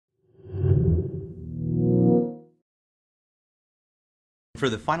For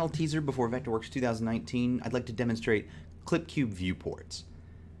the final teaser before Vectorworks 2019, I'd like to demonstrate ClipCube viewports.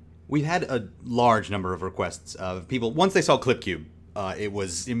 We've had a large number of requests of people, once they saw ClipCube, it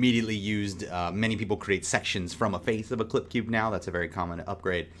was immediately used. Many people create sections from a face of a ClipCube now. That's a very common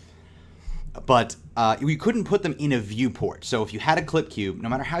upgrade. But we couldn't put them in a viewport. So if you had a ClipCube, no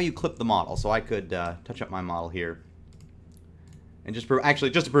matter how you clip the model, so I could touch up my model here. And just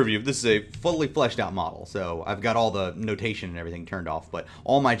to prove you, this is a fully fleshed out model. So I've got all the notation and everything turned off, but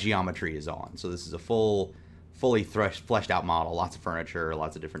all my geometry is on. So this is a fully fleshed out model. Lots of furniture,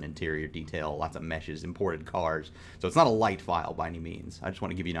 lots of different interior detail, lots of meshes, imported cars. So it's not a light file by any means. I just want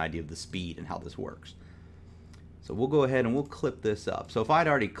to give you an idea of the speed and how this works. So we'll go ahead and we'll clip this up. So if I'd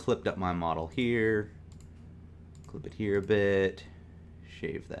already clipped up my model here, clip it here a bit,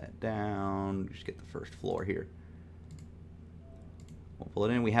 shave that down, just get the first floor here. We'll pull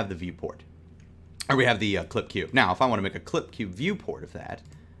it in. We have the viewport. Or we have the ClipCube. Now, if I want to make a ClipCube viewport of that,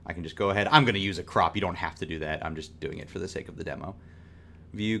 I can just go ahead. I'm going to use a crop. You don't have to do that. I'm just doing it for the sake of the demo.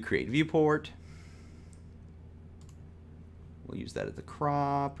 View, create viewport. We'll use that as a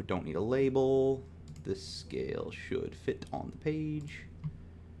crop. We don't need a label. This scale should fit on the page.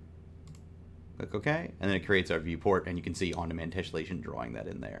 Click OK. And then it creates our viewport, and you can see on-demand tessellation drawing that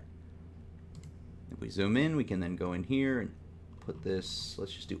in there. If we zoom in, we can then go in here and put this,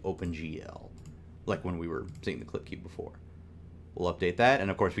 let's just do Opengl, like when we were seeing the ClipCube before. We'll update that,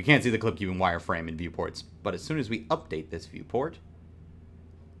 and of course we can't see the ClipCube in wireframe in viewports, but as soon as we update this viewport,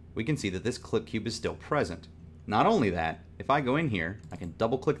 we can see that this ClipCube is still present. Not only that, if I go in here, I can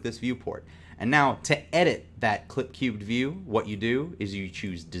double-click this viewport, and now to edit that ClipCubed view, what you do is you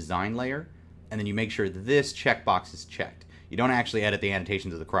choose Design Layer, and then you make sure this checkbox is checked. You don't actually edit the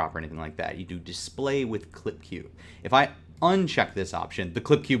annotations of the crop or anything like that. You do Display with ClipCube. If I uncheck this option, the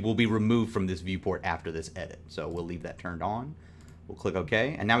ClipCube will be removed from this viewport after this edit. So we'll leave that turned on. We'll click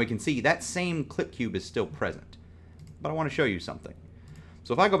OK, and now we can see that same ClipCube is still present. But I want to show you something.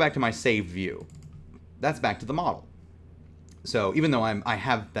 So if I go back to my saved view, that's back to the model. So even though I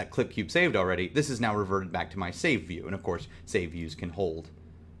have that ClipCube saved already, this is now reverted back to my saved view. And of course, saved views can hold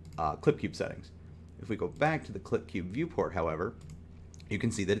ClipCube settings. If we go back to the ClipCube viewport, however, you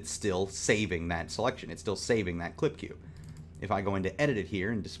can see that it's still saving that selection. It's still saving that ClipCube. If I go into edit it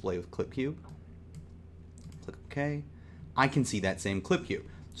here and display with ClipCube, click OK, I can see that same ClipCube.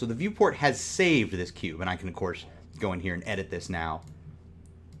 So the viewport has saved this cube, and I can of course go in here and edit this now.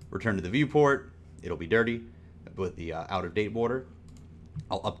 Return to the viewport, it'll be dirty with the out of date border.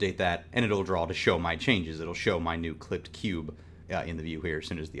 I'll update that, and it'll draw to show my changes. It'll show my new clipped cube in the view here as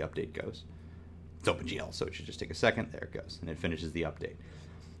soon as the update goes. It's Opengl, so it should just take a second. There it goes, and it finishes the update.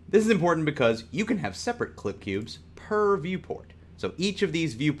 This is important because you can have separate ClipCubes per viewport. So each of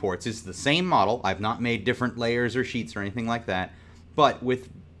these viewports is the same model. I've not made different layers or sheets or anything like that, but with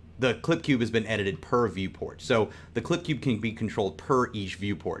the ClipCube has been edited per viewport. So the ClipCube can be controlled per each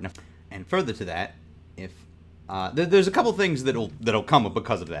viewport. And further to that, if there's a couple things that'll come up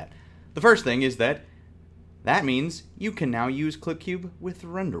because of that. The first thing is that means you can now use ClipCube with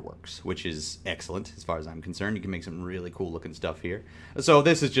Renderworks, which is excellent as far as I'm concerned. You can make some really cool looking stuff here. So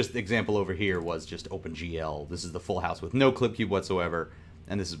this is just, the example over here was just Opengl. This is the full house with no ClipCube whatsoever,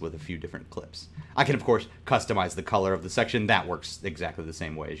 and this is with a few different clips. I can, of course, customize the color of the section. That works exactly the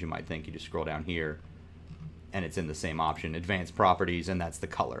same way as you might think. You just scroll down here, and it's in the same option, Advanced Properties, and that's the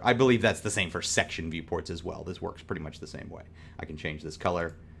color. I believe that's the same for section viewports as well. This works pretty much the same way. I can change this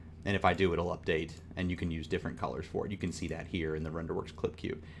color. And if I do, it'll update, and you can use different colors for it. You can see that here in the Renderworks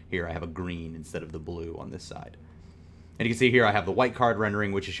ClipCube. Here I have a green instead of the blue on this side. And you can see here I have the white card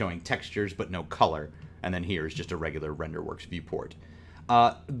rendering, which is showing textures but no color. And then here is just a regular Renderworks viewport.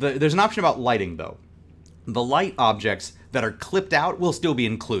 There's an option about lighting, though. The light objects that are clipped out will still be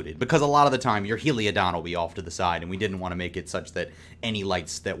included, because a lot of the time your heliodon will be off to the side, and we didn't want to make it such that any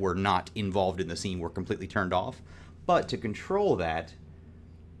lights that were not involved in the scene were completely turned off. But to control that,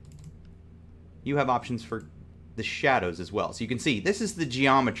 you have options for the shadows as well. So you can see this is the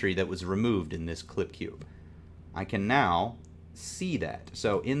geometry that was removed in this ClipCube. I can now see that.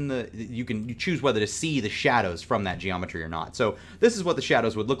 So you choose whether to see the shadows from that geometry or not. So this is what the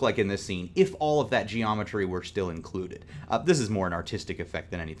shadows would look like in this scene if all of that geometry were still included. This is more an artistic effect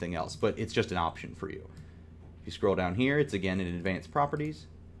than anything else, but it's just an option for you. If you scroll down here, it's again in Advanced Properties.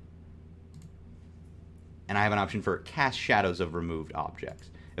 And I have an option for cast shadows of removed objects.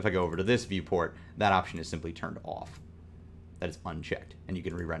 If I go over to this viewport, that option is simply turned off. That is unchecked, and you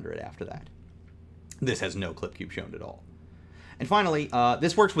can re-render it after that. This has no ClipCube shown at all. And finally,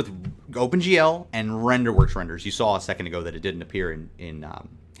 this works with Opengl and Renderworks renders. You saw a second ago that it didn't appear in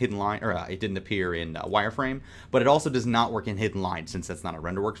hidden line, or it didn't appear in wireframe, but it also does not work in hidden line since that's not a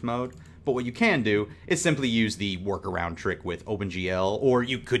Renderworks mode. But what you can do is simply use the workaround trick with OpenGL, or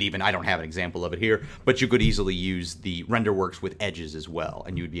you could even, I don't have an example of it here, but you could easily use the Renderworks with edges as well,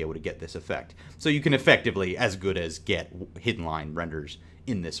 and you would be able to get this effect. So you can effectively, as good as get hidden line renders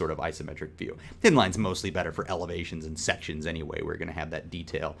in this sort of isometric view. Hidden line's mostly better for elevations and sections anyway. We're going to have that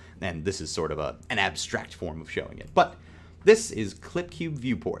detail, and this is sort of an abstract form of showing it. But this is ClipCube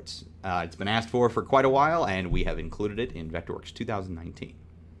Viewports. It's been asked for quite a while, and we have included it in Vectorworks 2019.